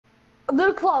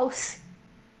They're close.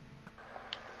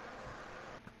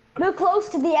 They're close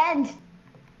to the end.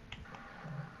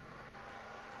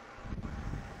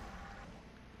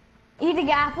 Eat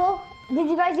a apple? Did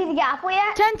you guys eat a apple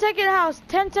yet? 10-second house,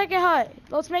 10-second hut.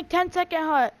 Let's make 10-second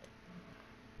hut.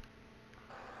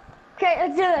 Okay,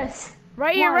 let's do this.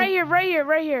 Right here, right here, right here,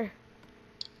 right here.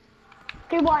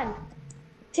 Okay, 1,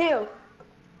 2,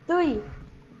 3,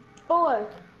 4.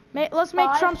 Let's make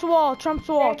 5, Trump's wall, Trump's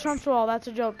wall, 6. Trump's wall. That's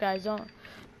a joke, guys. Don't.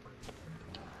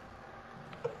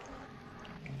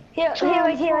 Here,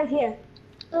 right here, right here.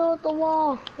 Build the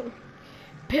wall.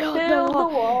 Build the Build the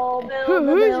wall. wall.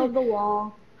 Build the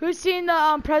wall. Who's seen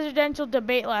the presidential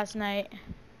debate last night?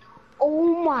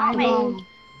 Oh my god.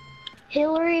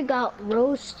 Hillary got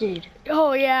roasted.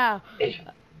 Oh yeah.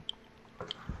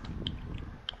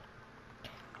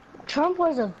 Trump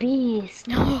was a beast.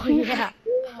 Oh yeah.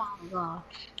 Oh my gosh.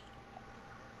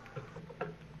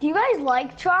 Do you guys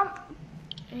like Trump?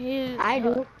 I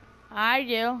do. I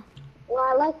do.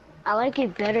 Well, I like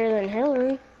it better than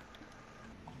Hillary.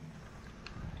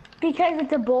 Because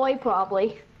it's a boy,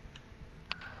 probably.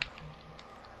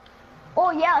 Oh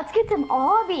yeah, let's get some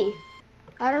obby.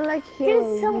 I don't like Get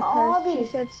Hillary some because obby.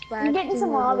 she said Spanish. You're getting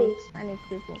some obby. Spanish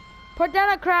people. Put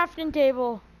down a crafting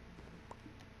table.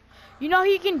 You know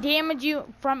he can damage you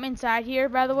from inside here,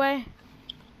 by the way.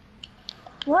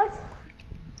 What?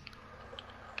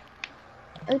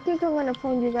 I think I'm gonna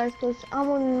phone you guys because I'm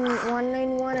on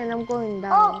 191 and I'm going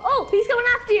down. Oh, he's coming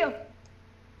after you.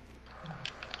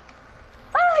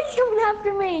 Oh, he's coming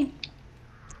after me.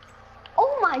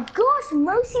 Oh my gosh,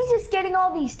 Mercy's just getting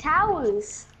all these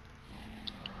towers.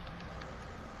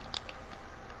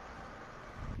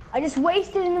 I just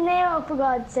wasted an arrow, for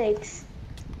God's sakes.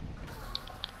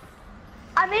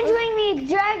 I'm injuring the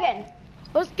dragon.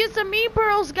 Let's get some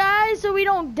pearls, guys, so we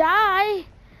don't die.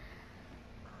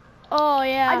 Oh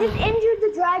yeah. I just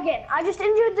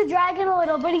injured the dragon a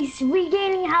little, but he's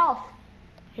regaining health.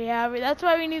 Yeah, that's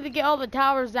why we need to get all the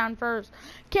towers down first.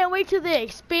 Can't wait till they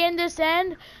expand this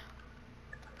end.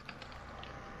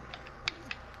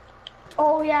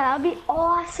 Oh yeah, that'd be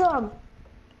awesome.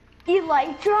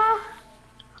 Elytra?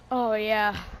 Oh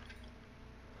yeah.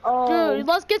 Oh, dude,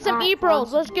 let's get some pearls.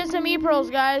 awesome. Let's get some pearls,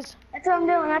 guys. That's what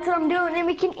I'm doing. Then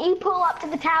we can e-pull up to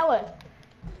the tower.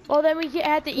 Well, then we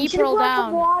have to We should have pearl brought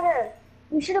some down. water.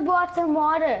 We should have brought some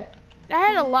water. I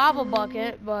had a lava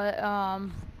bucket, but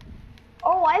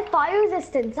Oh, I have fire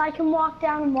resistance. I can walk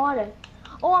down in water.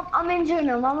 Oh, I'm injuring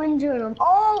him.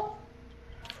 Oh!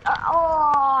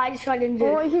 I just got injured.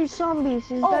 Oh, he's zombies.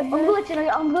 Is Oh, that I'm good?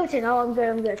 glitching. Oh,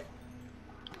 I'm good.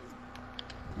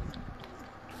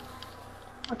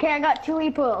 Okay, I got 2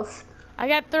 e-pearls. I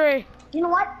got 3. You know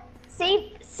what?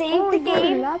 Save Oh, the you got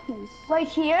game lapis. right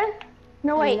here.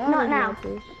 No, wait, not now.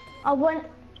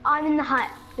 I'm in the hut.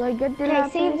 Do I get the Okay,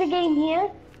 lapis? save the game here,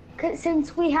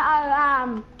 since we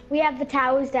have the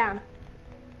towers down.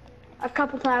 A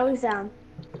couple towers down.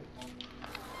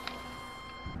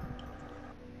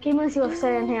 Okay, Lucy will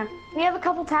stay in here. We have a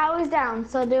couple towers down,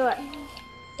 so do it.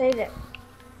 Save it.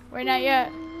 Wait, not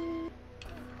yet.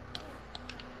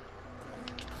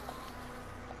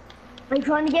 Are you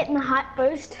trying to get in the hut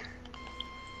first?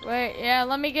 Wait, yeah,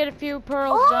 let me get a few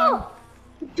pearls done. Oh!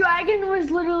 The dragon was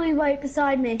literally right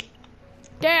beside me.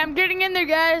 Okay, I'm getting in there,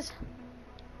 guys.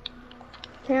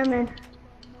 Okay, I'm in.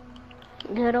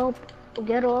 Get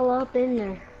all up in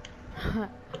there.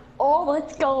 Oh,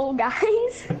 let's go,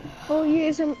 guys. Oh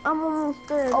yes, I'm almost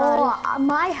there, guys. Oh,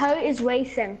 my heart is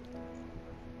racing.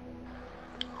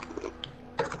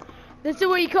 This is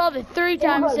what you call the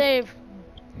 3-time look. save.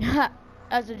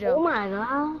 That's a Oh joke. my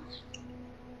gosh.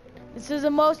 This is the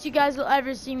most you guys will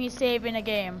ever see me save in a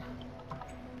game.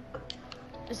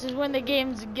 This is when the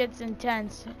game gets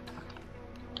intense.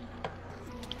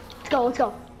 Let's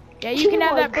go. Yeah, you can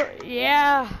have that. Teamwork.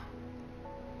 Yeah.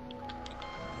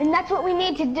 And that's what we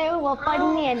need to do while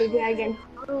fighting the Ender Dragon.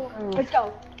 Let's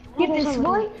go. Get this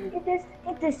boy.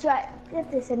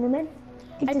 Get this cinnamon.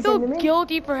 I feel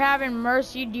guilty for having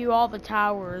Mercy do all the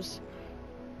towers.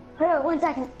 Hold on 1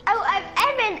 second. Oh,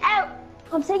 Edmund, out.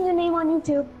 I'm saying your name on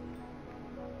YouTube.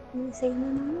 I'm saying your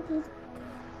name on YouTube.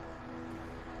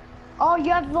 Oh,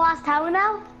 you have the last tower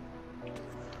now?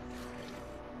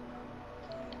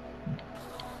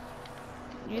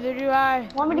 Neither do I.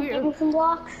 Want me to give you some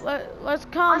blocks? Let's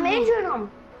come. I'm injuring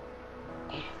him.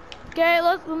 Okay,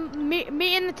 let's meet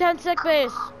in the 10-sec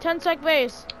base. 10-sec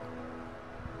base.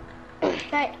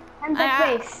 Okay,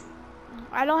 10-sec base.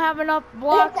 I don't have enough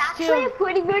blocks It's actually a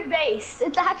pretty good base.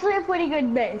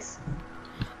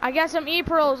 I got some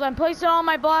E-pearls. I'm placing all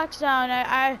my blocks down.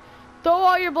 I throw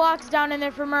all your blocks down in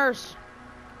there for Merce.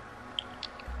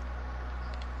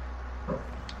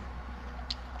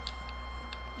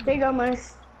 There you go,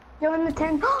 Moose. Go in the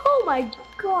 10. Oh my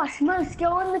gosh, Moose,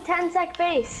 go in the 10-sec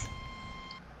base.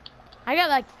 I got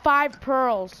like 5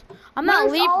 pearls. I'm not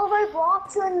Moose, leaving. all of our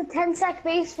blocks are in the 10-sec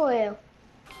base for you.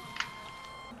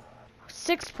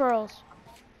 6 pearls.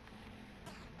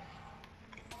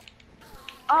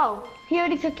 Oh, he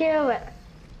already took care of it.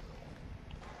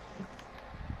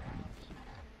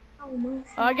 Oh, Moose.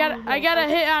 Oh, I got a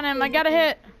hit on him. I got a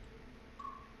hit.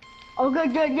 Oh, good.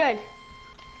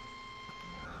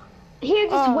 Here,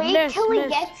 just wait till he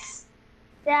gets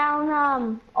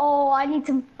down. Oh, I need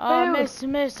some food. Oh,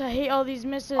 miss. I hate all these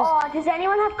misses. Oh, does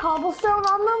anyone have cobblestone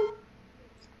on them?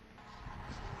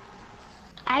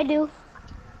 I do.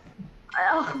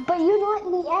 Oh, but you're not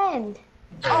in the end.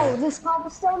 Oh, there's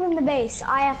cobblestone in the base.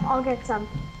 I'll get some.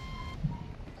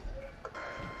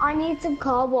 I need some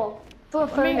cobble for a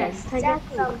furnace. I get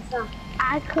some.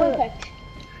 I could. Perfect.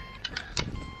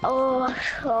 Oh,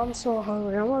 I'm so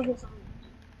hungry. I'm gonna get some.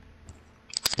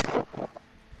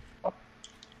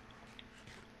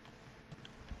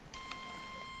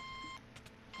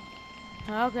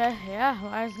 Okay, yeah.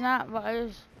 Why is not?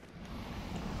 Might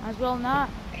as well not.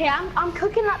 Okay, I'm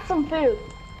cooking up some food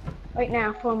right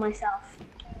now for myself.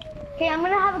 Okay, I'm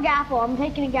gonna have a gapple. I'm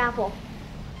taking a gapple.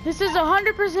 This is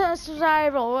 100%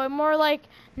 survival. More like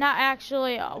not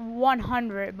actually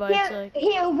 100, but it's like.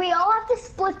 Here, we all have to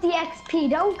split the XP.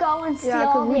 Don't go and steal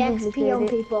all the XP on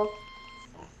people.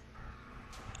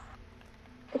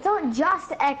 It's not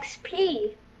just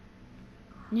XP.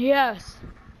 Yes.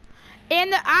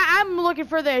 And I'm looking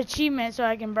for the achievement so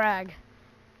I can brag.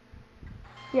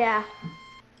 Yeah.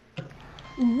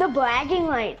 The bragging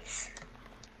rights.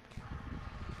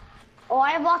 Oh,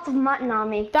 I have lots of mutton on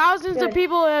me. Thousands of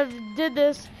people have did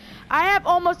this. I have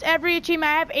almost every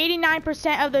achievement. I have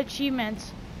 89% of the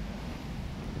achievements.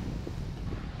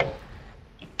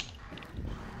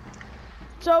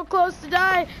 So close to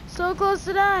die. So close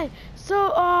to die.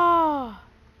 Oh.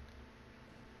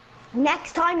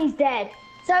 Next time he's dead.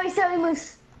 Sorry,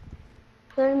 Moose.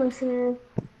 Sorry, Moose. I'm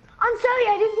sorry,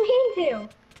 I didn't mean to.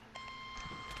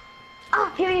 Ah,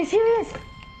 here he is.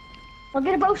 I'll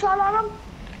get a bow shot on him.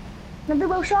 Another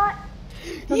bow shot.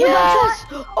 Yes!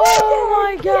 Oh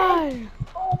my god!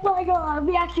 Oh my god,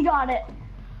 we actually got it.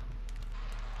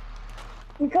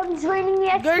 Here comes raining the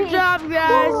XP. Good job,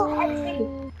 guys. Oh,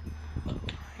 XP.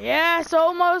 Yes,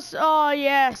 almost. Oh,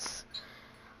 yes.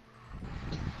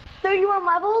 31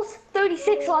 levels,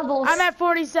 36 levels. I'm at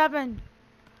 47.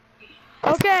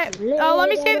 Okay, let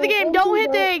me save the game. Don't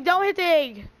hit the egg. Don't hit the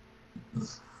egg.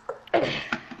 It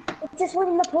just went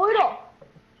in the portal.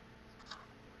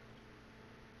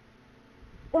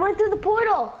 It went through the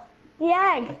portal. The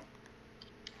egg.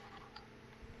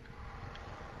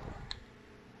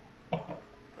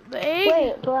 The egg?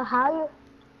 Wait, but how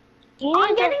you?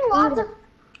 I'm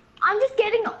just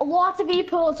getting lots of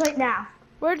e-pearls right now.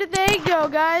 Where did the egg go,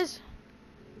 guys?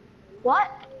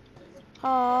 What?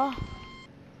 Oh.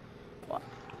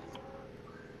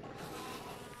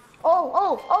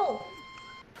 Oh.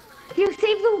 You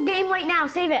save the game right now.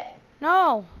 Save it.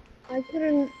 No. I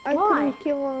couldn't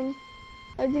kill him.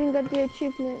 I didn't get the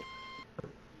achievement.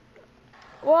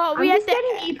 Well, we I'm had just to.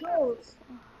 getting e-pearls.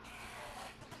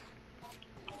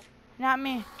 Not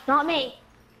me. Not me.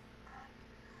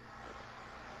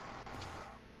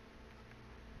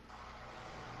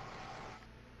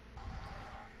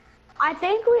 I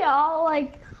think we all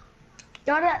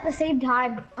got it at the same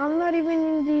time. I'm not even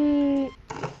in the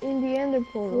ender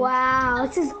portal. Wow,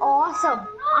 this is awesome.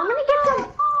 I'm gonna get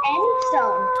some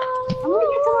endstone. I'm gonna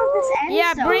get some of this endstone.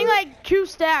 Yeah, bring like 2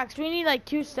 stacks. We need like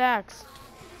 2 stacks.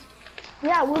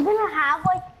 Yeah, we're gonna have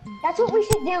that's what we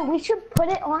should do. We should put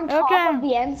it on top of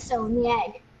the endstone, the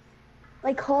egg.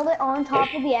 Hold it on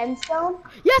top of the endstone.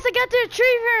 Yes, I got the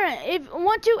achievement.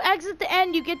 Once you exit the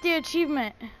end, you get the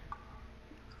achievement.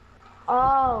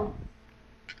 Oh.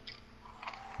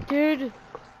 Dude,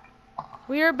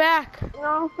 we are back.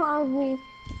 Now follow me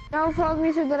so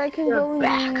that I can go in the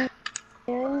end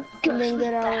and then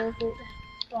get out of it.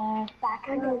 Back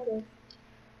again.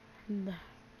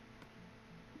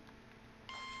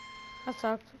 That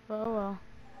sucked. Oh well.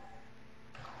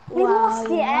 We lost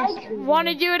the egg. Want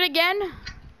to do it again?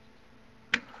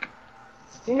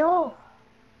 No.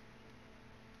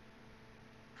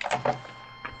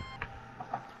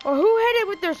 Or who hit it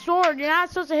with their sword? You're not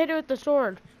supposed to hit it with the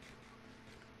sword.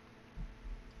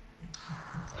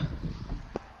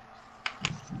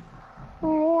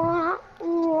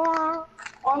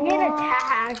 I'm gonna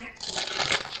tag.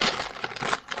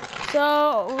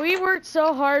 So, we worked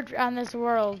so hard on this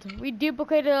world. We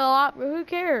duplicated a lot, but who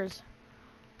cares?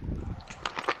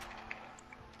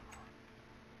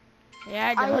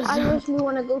 Yeah, it I does. usually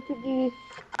want to go to the.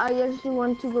 I usually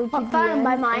want to go to What, the found end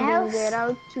by my and then house? get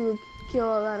out to kill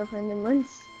a lot of endermans.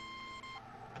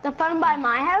 The fun by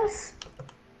my house?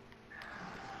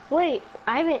 Wait,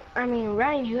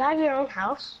 Ryan, you have your own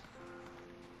house?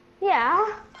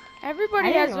 Yeah. Everybody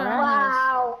I has didn't their know own house.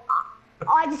 Wow.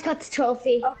 I just got the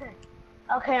trophy. Okay.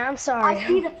 Okay, I'm sorry. I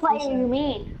see the player you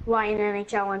mean. Ryan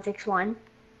NHL 161.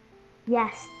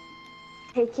 Yes.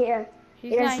 Take care.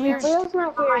 He's not here. Reached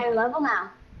a higher level now.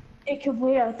 It can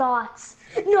read our thoughts.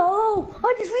 No!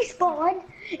 I just respawned.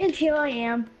 And here I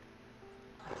am.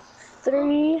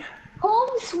 3. Home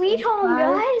sweet home, 5,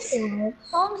 guys.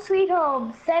 6, Home sweet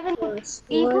home. 7 plus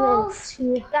 1 and equals.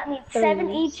 2 That means 7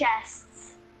 thirds.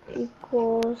 e-chests.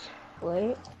 Equals.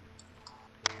 Wait.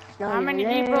 How many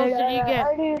deep rolls did you get?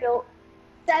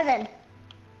 7.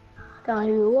 Don't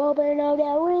you open up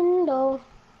that window.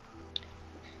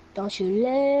 Don't you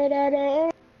let out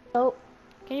the window.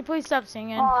 Can you please stop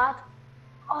singing? Oh, that's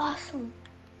awesome.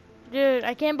 Dude,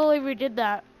 I can't believe we did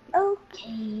that.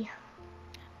 Okay.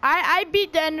 I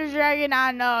beat the Ender Dragon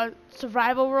on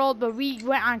survival world, but we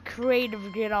went on creative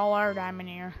to get all our diamond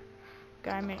gear.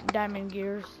 Diamond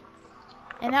gears.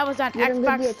 And that was on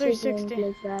Xbox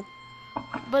 360.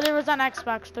 But it was on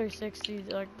Xbox 360,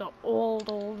 like the old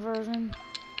version.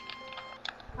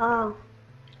 Oh.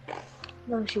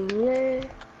 Don't you let.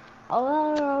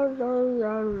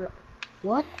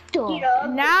 What the?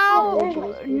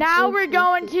 Now we're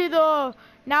going to the.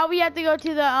 Now we have to go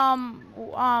to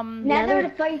the Nether to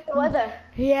fight the weather.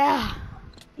 Yeah.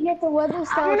 You get the weather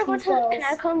skeleton. Can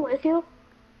I come with you?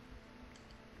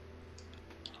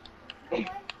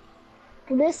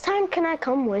 This time, can I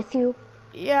come with you?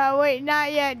 Yeah. Wait,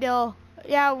 not yet, Dill.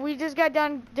 Yeah, we just got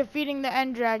done defeating the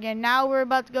End Dragon. Now we're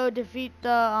about to go defeat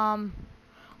the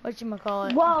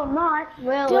whatchamacallit. Well, not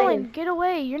really. Dylan, get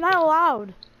away! You're not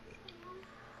allowed.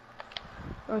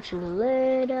 Don't you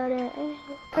let out the.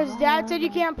 Cause Dad said you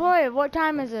can't play. What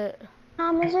time is it?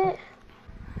 Time is it?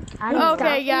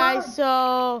 Okay, guys.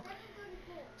 So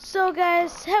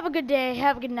guys, have a good day.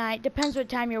 Have a good night. Depends what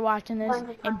time you're watching this.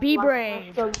 And be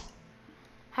brave.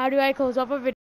 How do I close up a video?